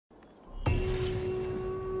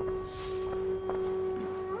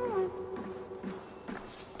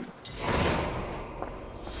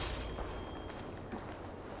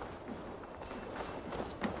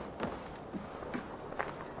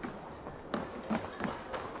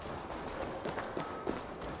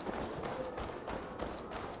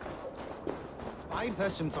Hæ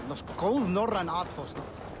þessum þarna góð norræn atfórsna.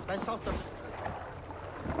 Það sátt að...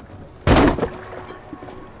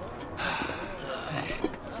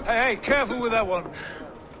 Hey, careful with that one.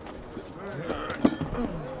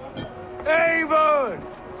 Eivor!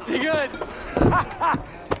 Sigurd!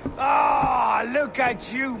 Ah, look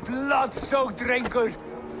at you, blood-soaked drinker.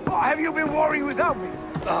 Oh, have you been warring without me?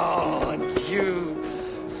 Oh, and you,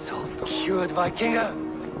 salt-cured Vikinger.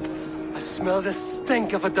 I smell the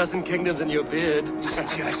stink of a dozen kingdoms in your beard.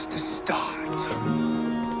 It's just the start.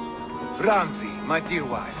 Randvi, my dear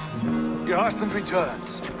wife. Your husband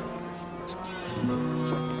returns.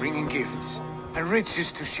 Bringing gifts and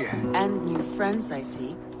riches to share. And new friends, I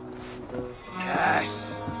see.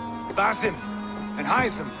 Yes. Basim and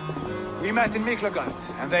Hytham. We met in Miklagard,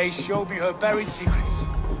 and they showed me her buried secrets.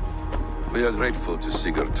 We are grateful to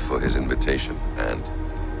Sigurd for his invitation, and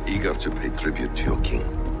eager to pay tribute to your king.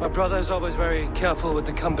 My brother is always very careful with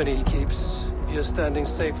the company he keeps. If you're standing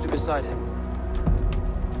safely beside him,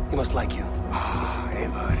 he must like you. Ah,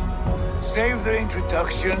 Eivor. Save the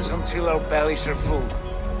introductions until our bellies are full.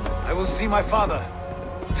 I will see my father.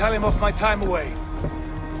 Tell him of my time away.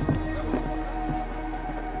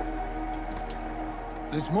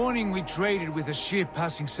 This morning we traded with a ship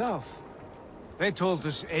passing south. They told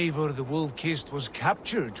us Eivor the Wolf-Kissed was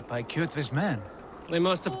captured by Kjotve's men. They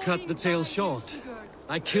must have cut the tale short.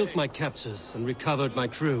 I killed my captors and recovered my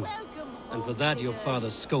crew. And for that your father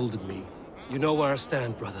scolded me. You know where I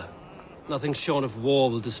stand, brother. Nothing short of war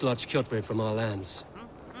will dislodge Kjotve from our lands.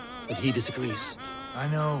 But he disagrees. I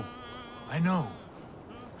know.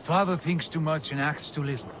 Father thinks too much and acts too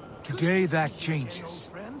little. Today that changes.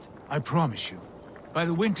 I promise you. By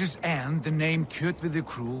the winter's end, the name Kjotve the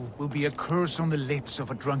Cruel will be a curse on the lips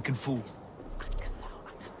of a drunken fool.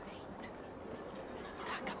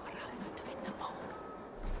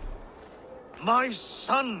 My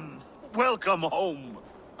son! Welcome home!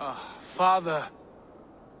 Father.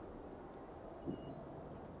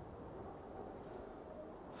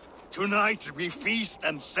 Tonight we feast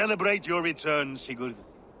and celebrate your return, Sigurd.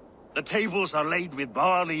 The tables are laid with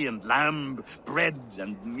barley and lamb, bread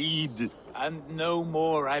and mead. And no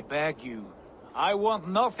more, I beg you. I want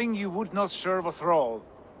nothing you would not serve a thrall.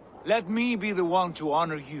 Let me be the one to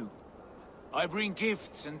honor you. I bring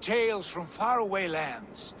gifts and tales from faraway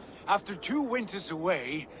lands. After 2 winters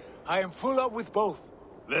away, I am full up with both.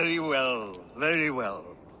 Very well, very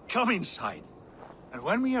well. Come inside. And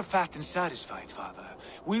when we are fat and satisfied, Father,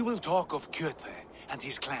 we will talk of Kjotve and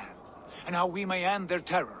his clan, and how we may end their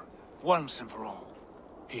terror, once and for all.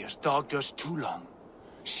 He has dogged us too long,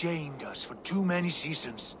 shamed us for too many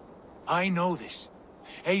seasons. I know this.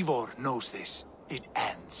 Eivor knows this. It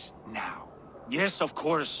ends now. Yes, of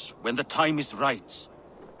course, when the time is right.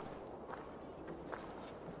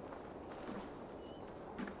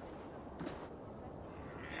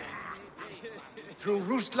 Through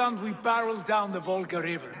Rusland we barreled down the Volga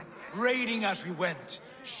River, raiding as we went.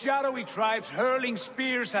 Shadowy tribes hurling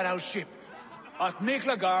spears at our ship. At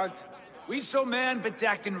Miklagard, we saw men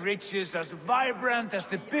bedecked in riches as vibrant as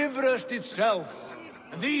the Bifrost itself.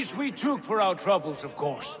 And these we took for our troubles, of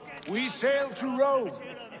course. We sailed to Rome,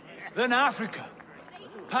 then Africa,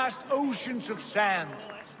 past oceans of sand,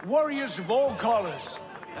 warriors of all colors,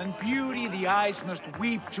 and beauty the eyes must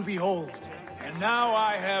weep to behold. And now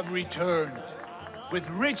I have returned, with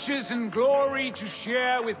riches and glory to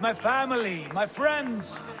share with my family, my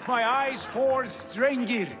friends, my eyes-forged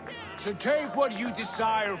Strengir. So take what you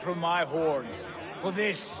desire from my horn. For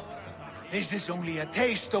this is only a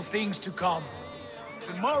taste of things to come.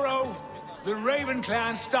 Tomorrow, the Raven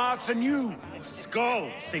clan starts anew.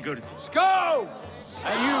 Skål, Sigurd. Skål!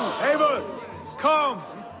 And you, Eivor, come.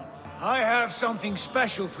 I have something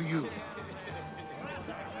special for you.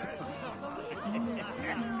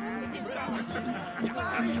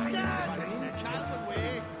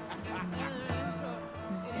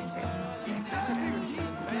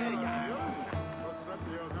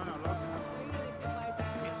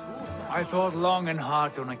 I thought long and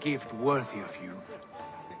hard on a gift worthy of you.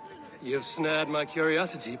 You've snared my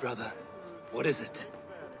curiosity, brother. What is it?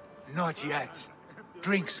 Not yet.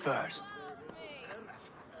 Drinks first.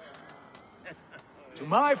 To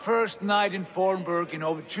my first night in Fornburg in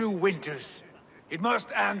over 2 winters. It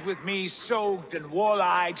must end with me soaked and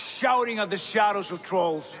wall-eyed, shouting at the shadows of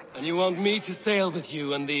trolls. And you want me to sail with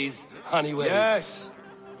you on these honey waves? Yes.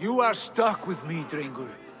 You are stuck with me,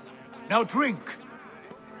 Drengur. Now drink.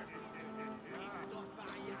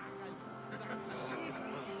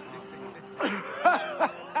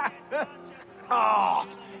 Ah,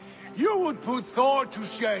 you would put Thor to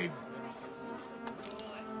shame.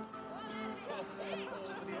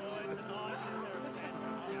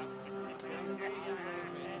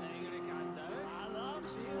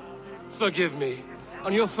 forgive me.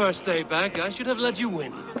 On your first day back, I should have let you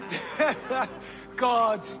win.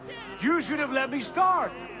 Gods, you should have let me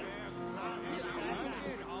start.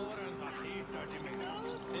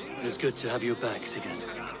 It's good to have you back, Sigurd.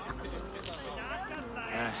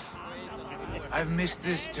 Yes. I've missed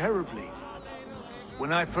this terribly.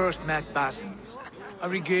 When I first met Basin, I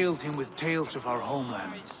regaled him with tales of our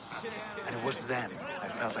homeland. And it was then I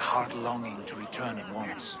felt a heart longing to return at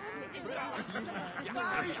once.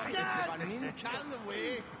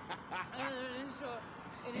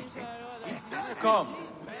 Come.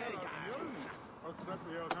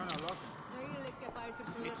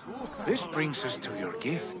 This brings us to your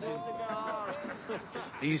gift.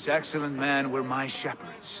 These excellent men were my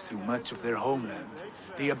shepherds through much of their homeland,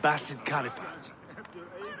 the Abbasid Caliphate.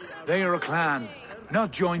 They are a clan,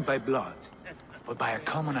 not joined by blood, but by a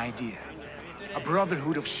common idea. A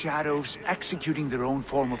brotherhood of shadows executing their own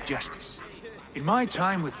form of justice. In my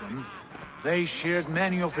time with them, they shared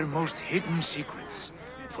many of their most hidden secrets,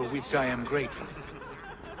 for which I am grateful.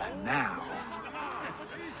 And now,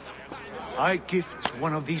 I gift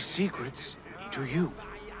one of these secrets to you.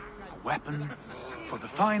 A weapon for the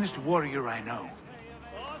finest warrior I know.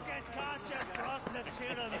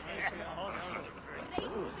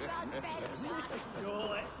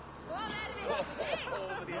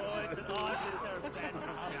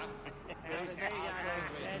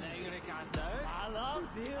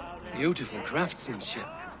 Beautiful craftsmanship.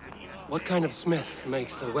 What kind of smith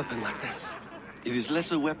makes a weapon like this? It is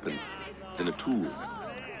less a weapon than a tool.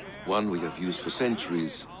 One we have used for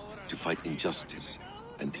centuries to fight injustice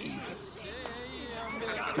and evil.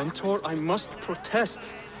 Mentor, I must protest.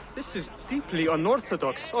 This is deeply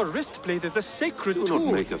unorthodox. Our wrist blade is a sacred tool. Do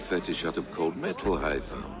not make a fetish out of cold metal,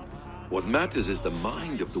 Eivor. What matters is the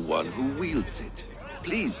mind of the one who wields it.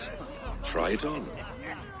 Please, try it on.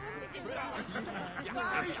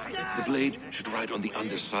 The blade should ride on the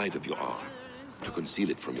underside of your arm, to conceal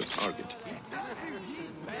it from your target.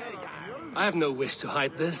 I have no wish to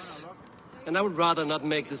hide this. And I would rather not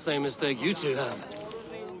make the same mistake you two have.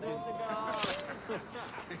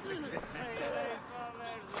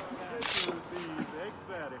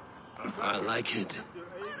 I like it.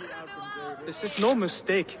 This is no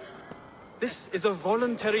mistake. This is a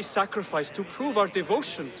voluntary sacrifice to prove our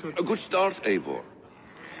devotion to... A good start, Eivor.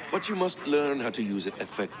 But you must learn how to use it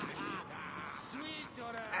effectively.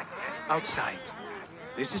 Outside.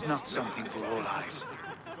 This is not something for all eyes.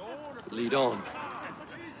 Lead on.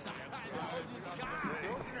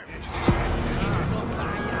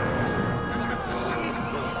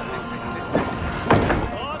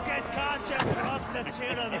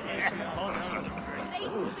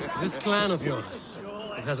 This clan of yours,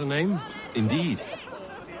 it has a name? Indeed.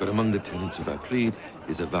 But among the tenets of our creed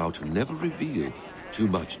is a vow to never reveal too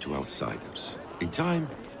much to outsiders. In time,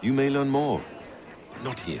 you may learn more. But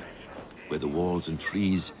not here, where the walls and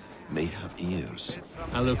trees may have ears.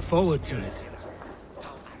 I look forward to it.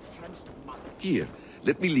 Here,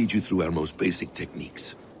 let me lead you through our most basic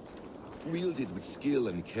techniques. Wielded with skill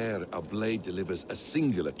and care, our blade delivers a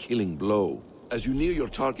singular killing blow. As you near your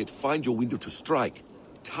target, find your window to strike.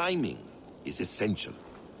 Timing is essential.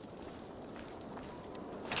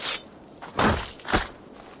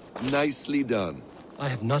 Nicely done. I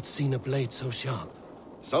have not seen a blade so sharp.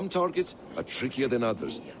 Some targets are trickier than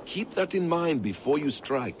others. Keep that in mind before you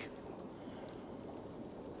strike.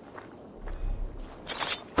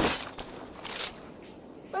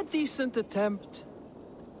 A decent attempt.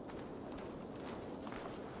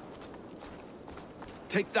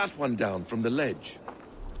 Take that one down from the ledge.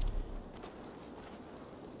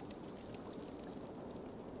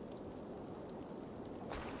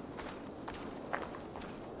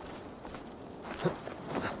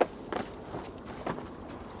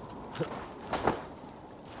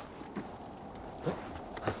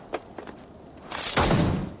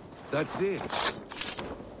 That's it.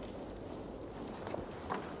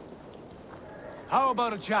 How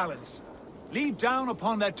about a challenge? Leap down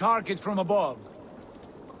upon that target from above.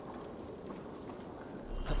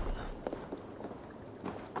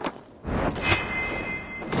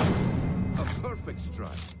 A perfect strike.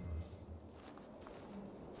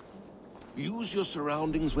 Use your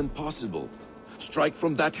surroundings when possible. Strike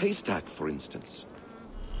from that haystack, for instance.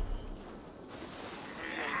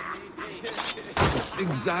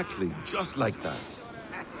 Exactly, just like that.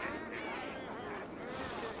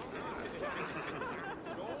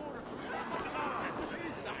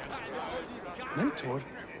 Mentor,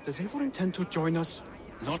 does Eivor intend to join us?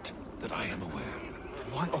 Not that I am aware.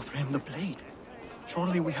 Why offer him the blade?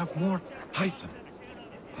 Surely we have more... Hytham.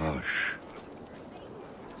 Hush.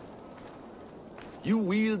 You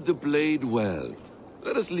wield the blade well.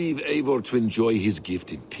 Let us leave Eivor to enjoy his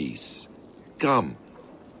gift in peace. Come.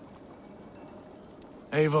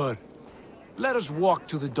 Eivor, let us walk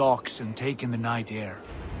to the docks and take in the night air.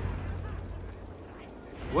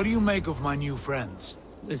 What do you make of my new friends?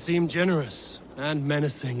 They seem generous and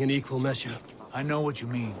menacing in equal measure. I know what you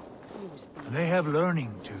mean. And they have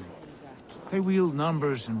learning, too. They wield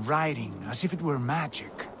numbers and writing as if it were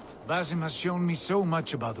magic. Basim has shown me so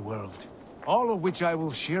much about the world, all of which I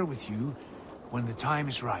will share with you when the time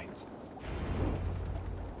is right.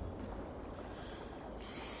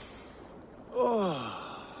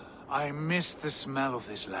 Oh, I miss the smell of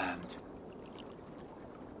this land.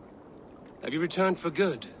 Have you returned for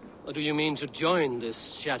good? Or do you mean to join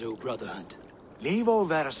this Shadow Brotherhood? Leave all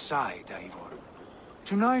that aside, Eivor.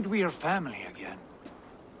 Tonight we are family again.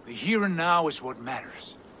 The here and now is what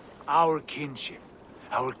matters. Our kinship,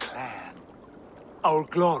 our clan, our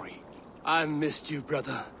glory. I've missed you,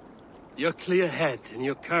 brother. Your clear head and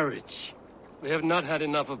your courage. We have not had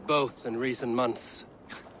enough of both in recent months.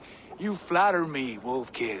 You flatter me,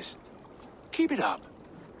 Wolf-Kissed. Keep it up.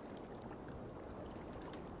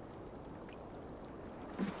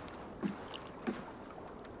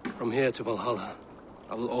 From here to Valhalla,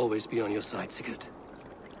 I will always be on your side, Sigurd.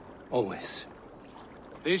 Always.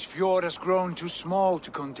 This fjord has grown too small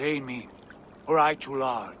to contain me, or I too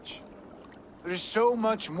large. There is so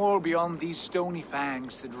much more beyond these stony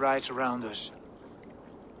fangs that rise around us.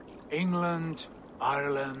 England,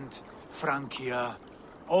 Ireland, Francia,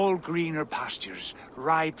 all greener pastures,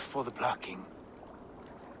 ripe for the plucking.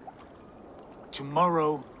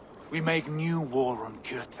 Tomorrow, we make new war on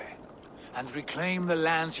Kjotve, and reclaim the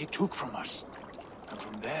lands he took from us. And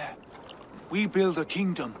from there, we build a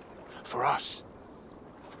kingdom for us.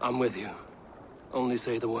 I'm with you. Only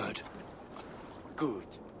say the word. Good.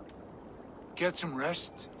 Get some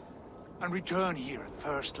rest, and return here at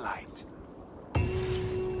first light.